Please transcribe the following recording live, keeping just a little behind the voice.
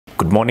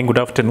Good morning, good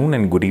afternoon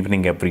and good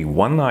evening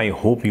everyone. I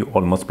hope you all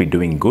must be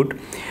doing good.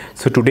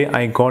 So today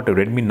I got a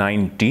Redmi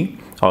 9T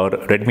or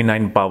Redmi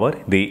 9 Power,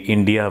 the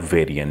India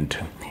variant,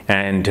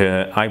 and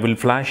I will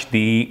flash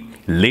the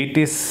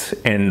latest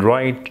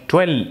Android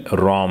 12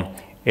 ROM,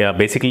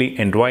 basically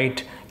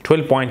Android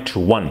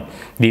 12.1,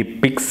 the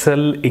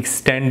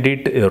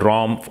PixelExtended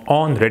ROM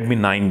on Redmi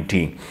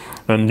 9T.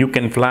 And you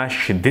can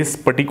flash this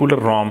particular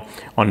ROM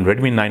on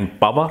Redmi 9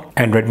 Power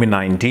and Redmi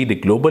 9T, the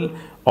global,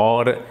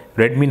 or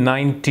Redmi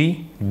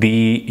 9T,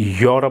 the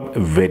Europe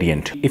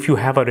variant. If you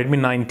have a Redmi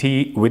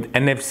 9T with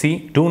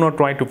NFC, do not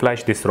try to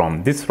flash this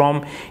ROM. This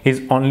ROM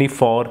is only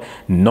for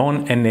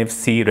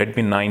non-NFC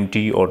Redmi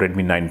 9T or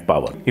Redmi 9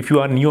 Power. If you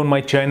are new on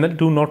my channel,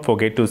 do not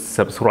forget to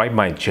subscribe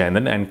my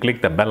channel and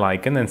click the bell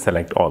icon and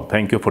select all.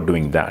 Thank you for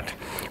doing that.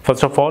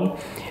 First of all,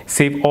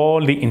 save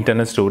all the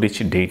internal storage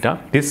data.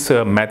 This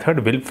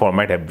method will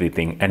format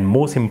everything, and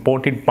most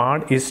important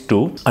part is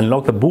to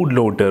unlock the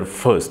bootloader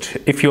first.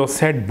 If your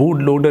said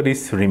bootloader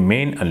is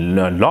remain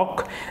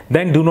unlocked,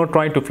 then do not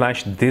try to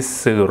flash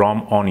this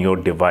ROM on your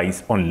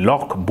device, on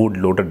lock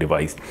bootloader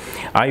device.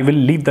 I will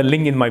leave the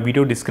link in my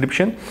video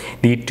description,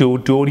 the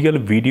tutorial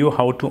video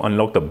how to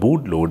unlock the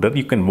bootloader.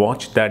 You can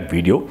watch that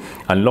video,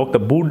 unlock the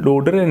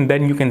bootloader, and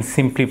then you can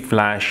simply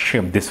flash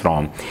this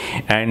ROM.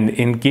 And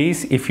in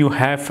case if you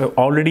have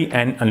already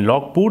an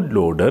unlocked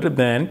bootloader,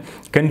 then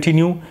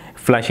continue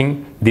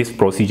flashing this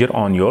procedure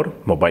on your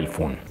mobile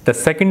phone. The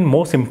second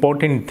most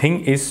important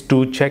thing is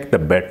to check the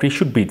battery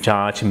should be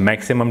charged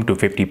maximum to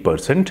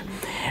 50%,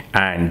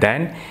 and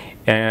then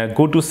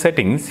go to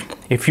settings.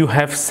 If you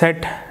have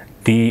set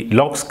the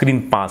lock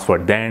screen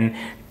password, then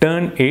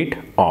turn it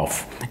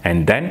off,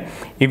 and then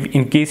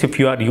if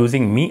you are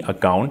using Me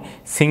account,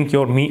 sync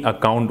your Me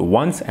account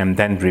once and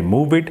then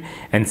remove it,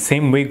 and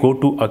same way go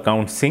to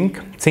account sync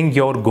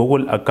your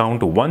Google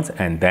account once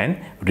and then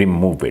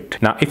remove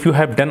it. Now if you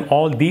have done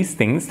all these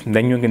things,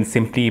 then you can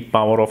simply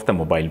power off the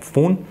mobile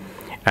phone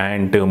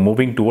and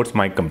moving towards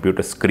my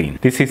computer screen.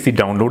 This is the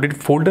downloaded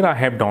folder. I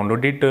have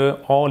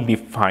downloaded all the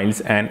files,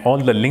 and all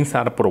the links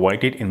are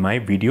provided in my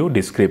video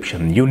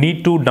description. You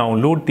need to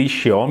download the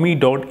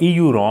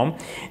Xiaomi.eu ROM,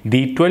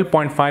 the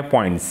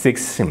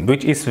 12.5.6,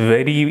 which is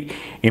very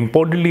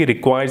importantly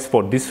required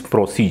for this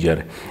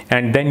procedure,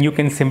 and then you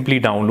can simply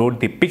download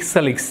the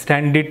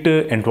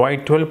PixelExtended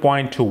Android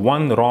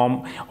 12.1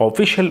 ROM,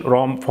 official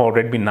ROM for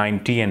Redmi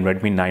 9T and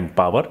Redmi 9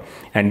 Power,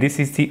 and this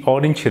is the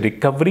orange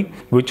recovery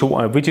which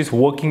is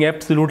working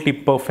absolutely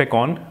perfect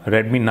on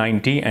Redmi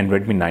 9T and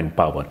Redmi 9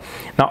 Power.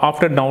 Now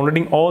after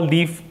downloading all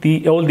the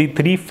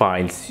three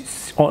files,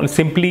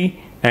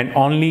 simply and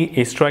only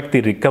extract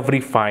the recovery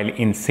file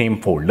in same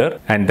folder,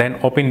 and then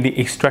open the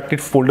extracted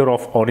folder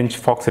of Orange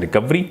Fox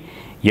recovery.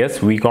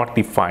 Yes, we got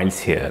the files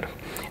here.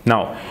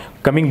 Now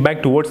coming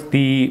back towards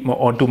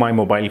onto my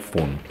mobile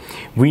phone,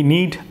 we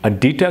need a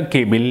data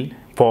cable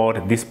for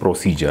this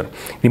procedure.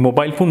 The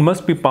mobile phone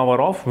must be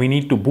power off. We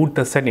need to boot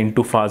the set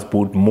into fast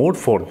boot mode.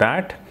 For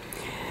that,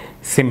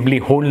 simply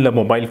hold the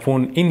mobile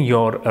phone in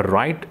your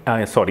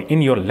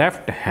in your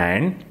left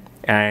hand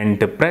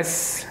and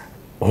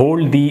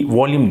hold the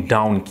volume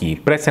down key.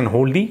 Press and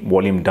hold the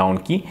volume down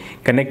key.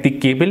 Connect the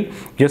cable.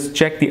 Just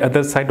check the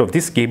other side of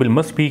this cable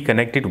must be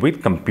connected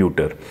with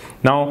computer.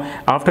 Now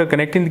after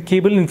connecting the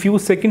cable, in few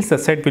seconds the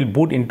set will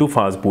boot into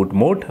fast boot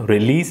mode.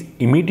 Release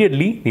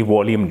immediately the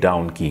volume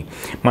down key.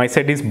 My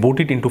set is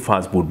booted into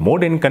fast boot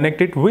mode and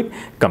connected with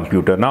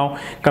computer. Now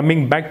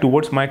coming back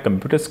towards my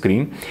computer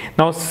screen,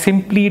 now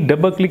simply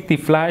double click the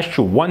flash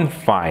one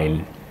file.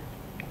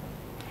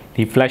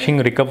 The flashing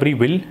recovery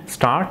will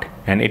start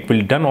and it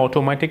will done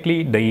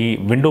automatically. The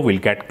window will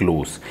get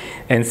closed,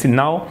 and so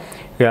now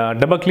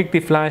double click the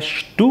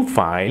flash 2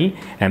 file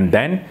and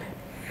then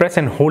press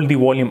and hold the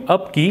volume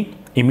up key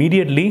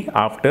immediately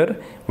after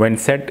when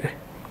set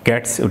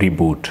gets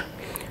reboot,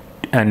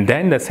 and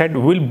then the set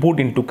will boot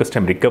into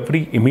custom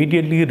recovery.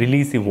 Immediately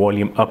release the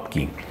volume up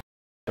key.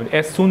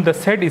 As soon the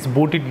set is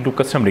booted into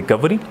custom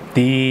recovery,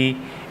 the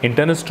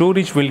internal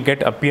storage will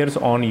appears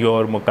on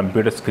your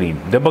computer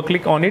screen. Double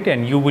click on it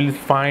and you will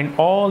find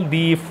all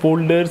the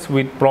folders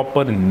with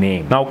proper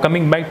name. Now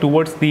coming back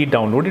towards the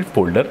downloaded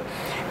folder,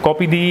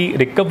 copy the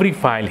recovery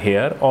file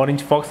here,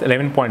 Orange Fox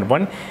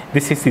 11.1.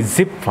 This is the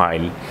zip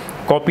file.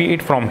 Copy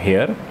it from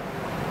here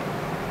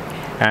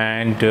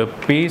and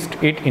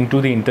paste it into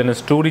the internal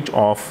storage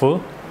of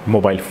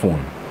mobile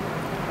phone.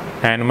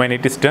 And when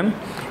it is done,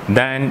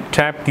 then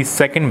tap the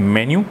second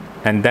menu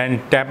and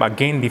then tap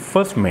again the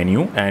first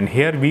menu, and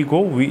here we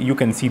go, you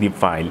can see the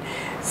file.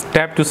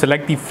 Tap to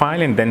select the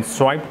file and then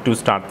swipe to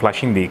start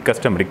flashing the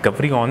custom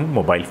recovery on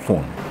mobile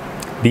phone.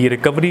 The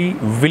recovery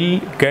will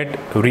get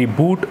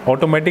reboot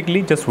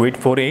automatically. Just wait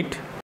for it.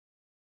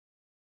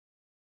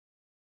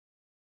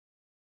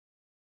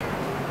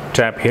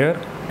 Tap here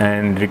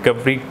and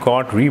recovery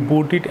got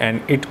rebooted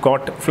and it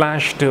got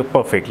flashed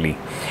perfectly.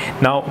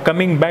 Now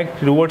coming back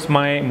towards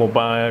my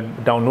mobile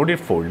downloaded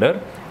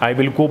folder, I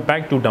will go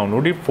back to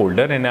downloaded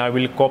folder and I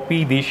will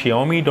copy the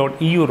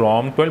Xiaomi.eu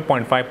ROM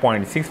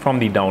 12.5.6 from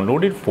the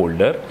downloaded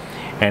folder,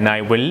 and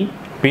I will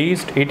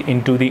paste it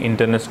into the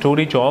internal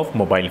storage of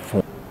mobile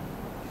phone.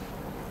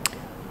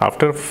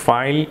 After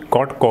file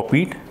got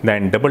copied,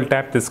 then double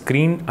tap the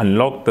screen,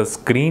 unlock the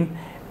screen,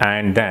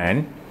 and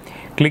then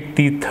click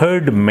the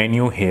third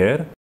menu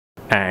here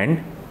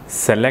and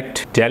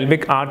select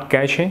Dalvik Art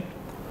Cache,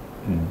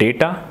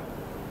 Data,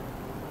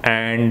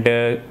 and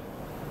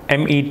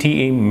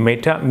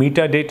META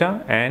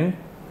metadata and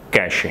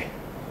cache.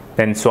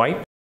 Then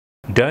swipe,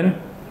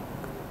 done.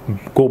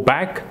 Go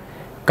back,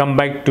 come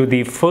back to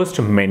the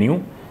first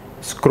menu,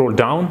 scroll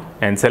down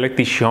and select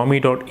the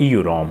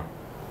Xiaomi.eu ROM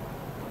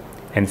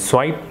and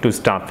swipe to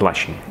start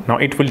flashing. Now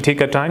it will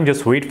take a time,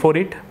 just wait for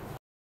it.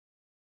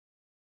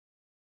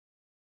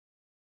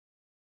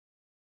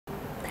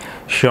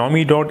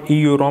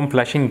 Xiaomi.eu ROM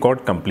flashing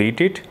got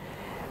completed,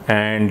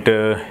 and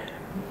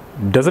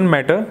doesn't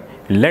matter,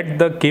 let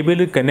the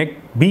cable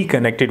be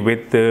connected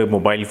with the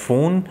mobile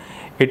phone.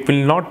 It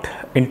will not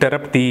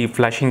interrupt the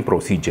flashing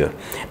procedure.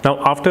 Now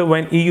after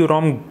when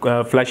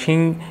EUROM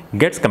flashing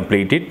gets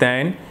completed,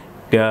 then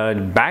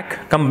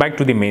come back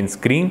to the main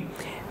screen,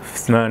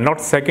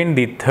 not second,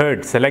 the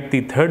third, select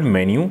the third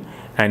menu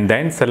and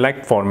then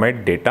select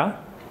format data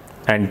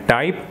and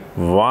type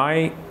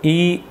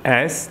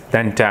YES,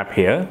 then tap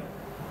here,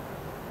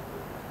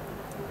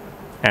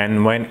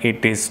 and when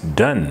it is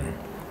done,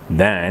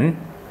 then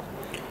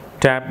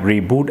tap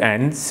reboot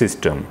and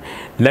system.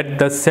 Let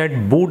the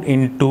set boot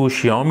into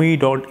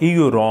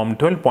Xiaomi.eu ROM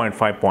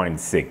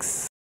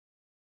 12.5.6.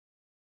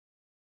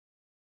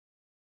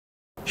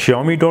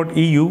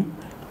 Xiaomi.eu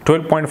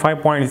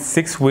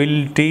 12.5.6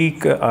 will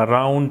take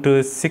around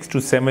 6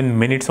 to 7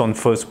 minutes on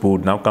first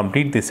boot. Now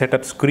complete the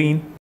setup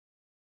screen.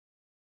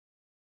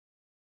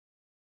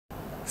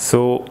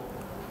 So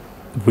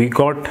we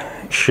got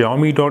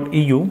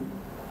Xiaomi.eu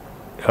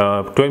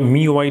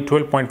MIUI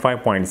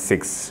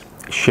 12.5.6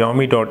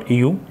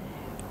 Xiaomi.eu,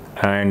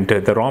 and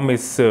the ROM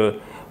is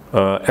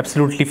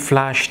absolutely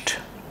flashed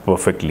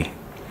perfectly.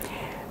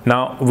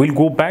 Now we'll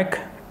go back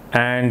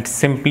and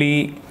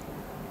simply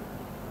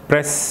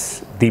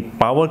press the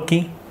power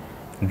key,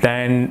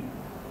 then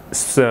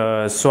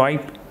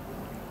swipe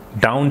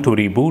down to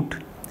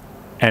reboot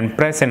and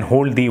press and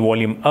hold the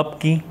volume up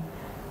key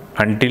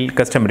until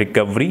custom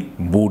recovery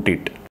boot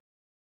it.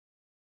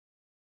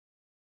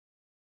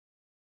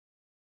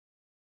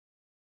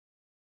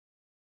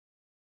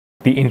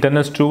 The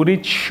internal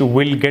storage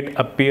will get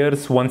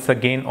appears once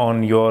again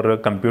on your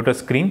computer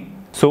screen.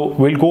 So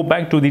we'll go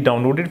back to the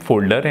downloaded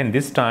folder, and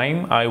this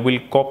time I will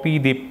copy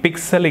the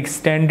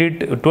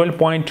PixelExtended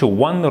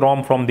 12.1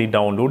 ROM from the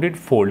downloaded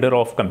folder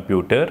of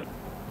computer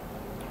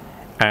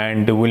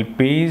and will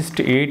paste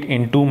it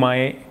into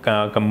my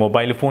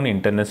mobile phone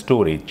internal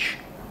storage.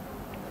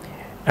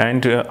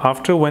 And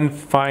after one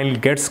file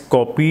gets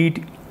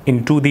copied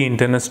into the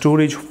internal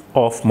storage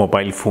of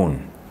mobile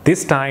phone,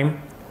 this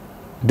time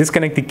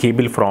disconnect the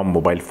cable from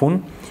mobile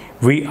phone.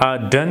 We are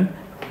done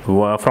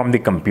from the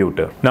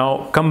computer.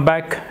 Now come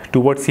back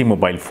towards the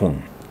mobile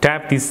phone.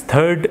 Tap this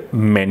third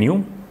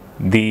menu,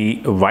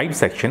 the vibe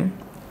section,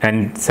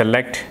 and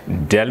select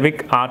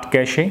Dalvik Art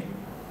Cache,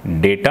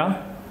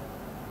 Data,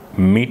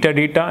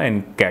 Metadata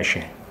and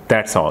Cache.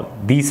 That's all.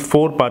 These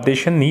four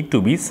partitions need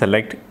to be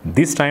selected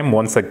this time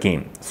once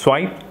again.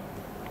 Swipe,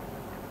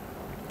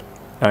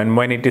 and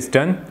when it is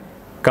done,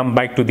 come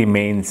back to the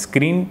main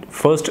screen,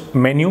 first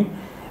menu,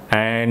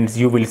 and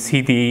you will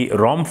see the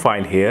ROM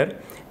file here.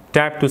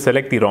 Tap to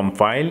select the ROM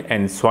file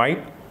and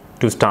swipe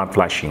to start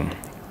flashing.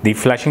 The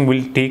flashing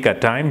will take a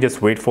time,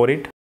 just wait for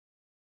it.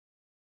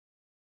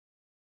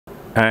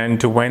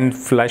 And when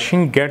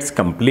flashing gets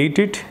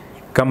completed,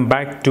 come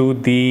back to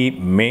the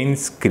main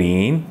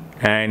screen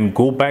and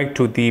go back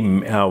to the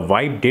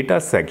wipe data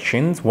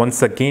sections.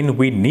 Once again,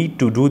 we need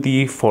to do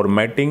the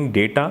formatting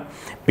data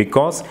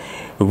because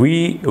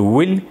we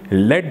will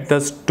let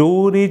the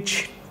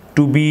storage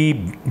to be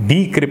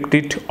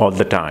decrypted all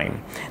the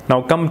time.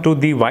 Now come to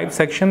the wipe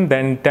section,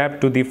 then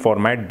tap to the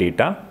format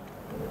data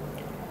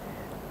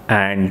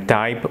and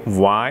type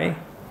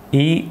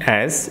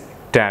YES,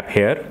 tap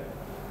here,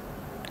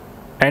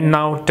 and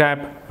now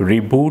tap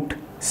reboot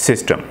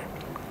system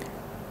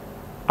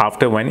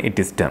after when it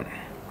is done.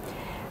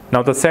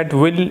 Now the set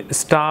will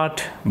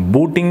start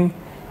booting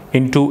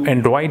into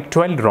Android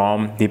 12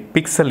 ROM, the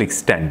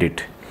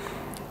PixelExtended,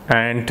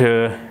 and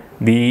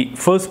the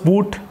first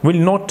boot will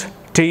not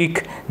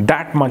take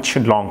that much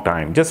long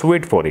time, just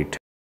wait for it.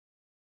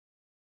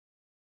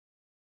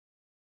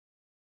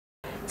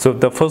 So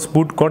the first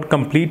boot got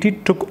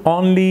completed, took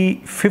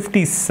only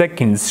 50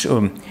 seconds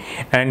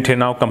and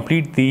now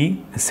complete the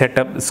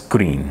setup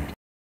screen.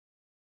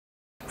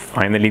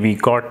 Finally we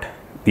got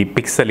the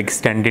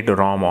PixelExtended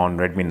ROM on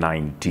Redmi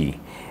 9T,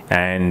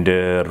 and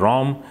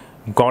ROM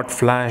got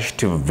flashed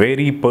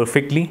very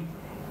perfectly.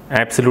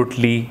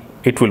 Absolutely,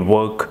 it will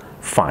work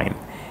fine.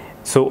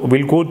 So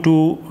we'll go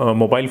to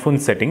mobile phone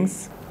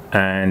settings,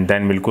 and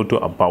then we'll go to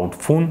about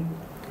phone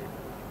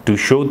to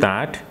show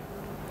that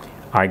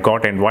I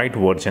got Android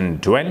version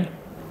 12.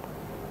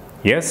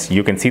 Yes,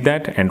 you can see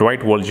that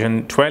Android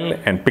version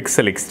 12 and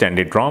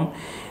PixelExtended ROM.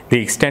 The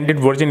extended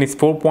version is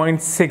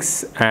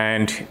 4.6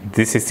 and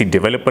this is the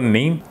developer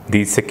name.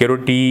 The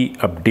security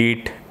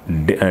update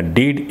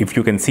date, if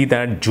you can see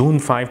that, June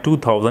 5,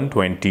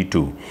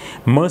 2022.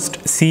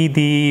 Must see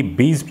the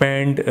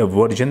baseband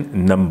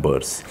version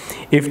numbers.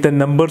 If the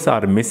numbers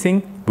are missing,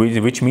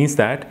 which means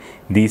that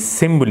the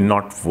SIM will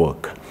not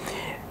work.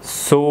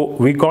 So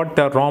we got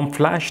the ROM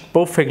flashed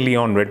perfectly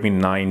on Redmi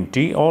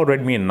 9T or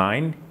Redmi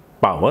 9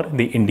 Power,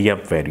 the India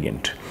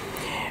variant.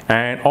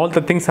 And all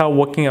the things are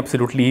working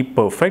absolutely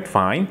perfect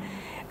fine.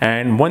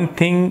 And one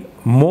thing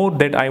more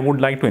that I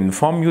would like to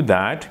inform you,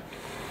 that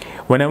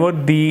whenever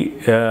the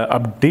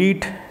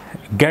update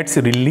gets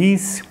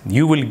released,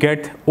 you will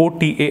get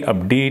OTA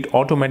update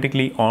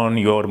automatically on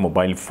your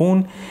mobile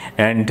phone,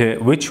 and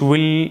which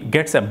will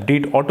gets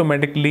update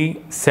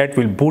automatically. Set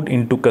will boot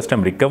into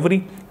custom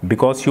recovery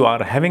because you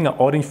are having an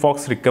Orange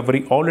Fox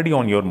recovery already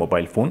on your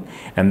mobile phone,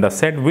 and the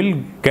set will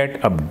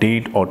get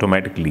update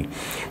automatically.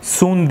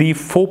 Soon the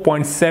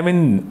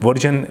 4.7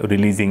 version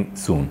releasing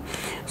soon.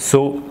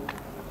 So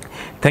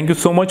thank you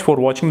so much for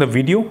watching the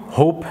video.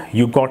 Hope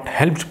you got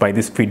helped by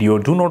this video.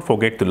 Do not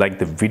forget to like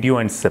the video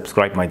and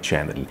subscribe my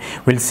channel.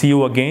 We'll see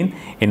you again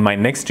in my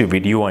next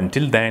video.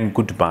 Until then,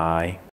 goodbye.